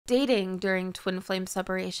Dating during twin flame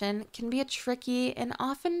separation can be a tricky and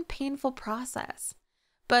often painful process.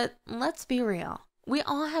 But let's be real. We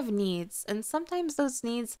all have needs, and sometimes those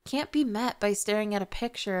needs can't be met by staring at a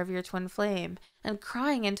picture of your twin flame and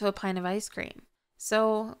crying into a pint of ice cream.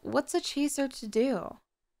 So, what's a chaser to do?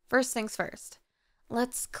 First things first,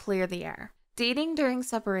 let's clear the air. Dating during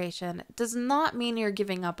separation does not mean you're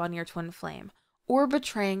giving up on your twin flame or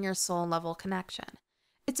betraying your soul level connection.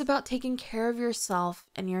 It's about taking care of yourself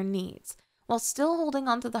and your needs while still holding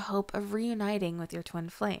on to the hope of reuniting with your twin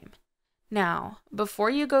flame. Now, before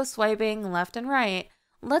you go swiping left and right,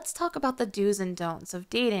 let's talk about the do's and don'ts of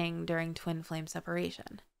dating during twin flame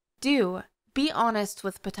separation. Do be honest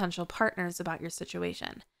with potential partners about your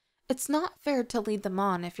situation. It's not fair to lead them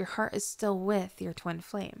on if your heart is still with your twin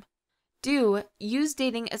flame. Do use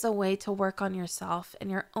dating as a way to work on yourself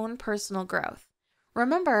and your own personal growth.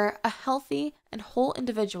 Remember, a healthy and whole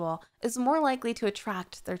individual is more likely to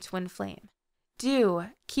attract their twin flame. Do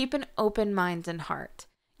keep an open mind and heart.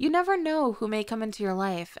 You never know who may come into your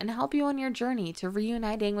life and help you on your journey to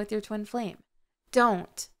reuniting with your twin flame.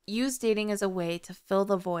 Don't use dating as a way to fill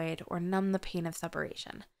the void or numb the pain of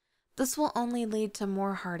separation. This will only lead to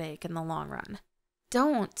more heartache in the long run.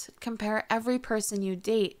 Don't compare every person you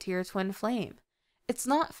date to your twin flame. It's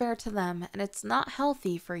not fair to them and it's not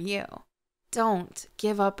healthy for you. Don't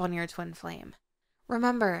give up on your twin flame.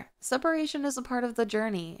 Remember, separation is a part of the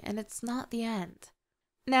journey and it's not the end.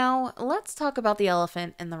 Now, let's talk about the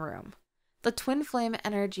elephant in the room, the twin flame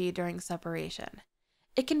energy during separation.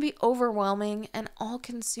 It can be overwhelming and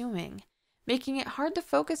all-consuming, making it hard to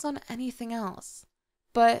focus on anything else.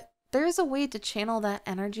 But there's a way to channel that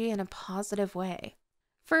energy in a positive way.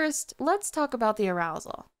 First, let's talk about the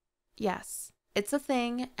arousal. Yes, it's a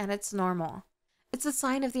thing and it's normal. It's a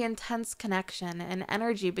sign of the intense connection and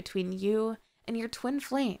energy between you and your twin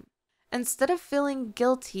flame. Instead of feeling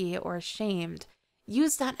guilty or ashamed,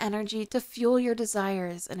 use that energy to fuel your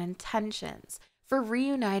desires and intentions for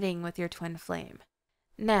reuniting with your twin flame.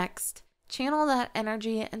 Next, channel that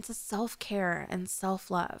energy into self-care and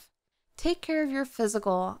self-love. Take care of your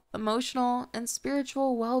physical, emotional, and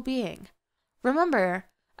spiritual well-being. Remember,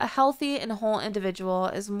 a healthy and whole individual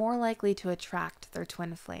is more likely to attract their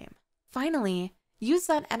twin flame. Finally, use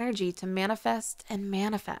that energy to manifest and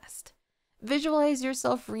manifest. Visualize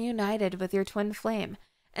yourself reunited with your twin flame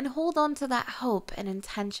and hold on to that hope and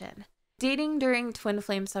intention. Dating during twin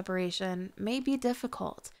flame separation may be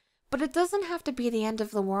difficult, but it doesn't have to be the end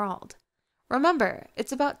of the world. Remember,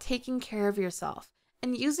 it's about taking care of yourself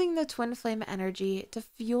and using the twin flame energy to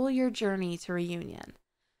fuel your journey to reunion.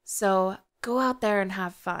 So go out there and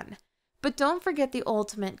have fun, but don't forget the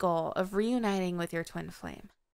ultimate goal of reuniting with your twin flame.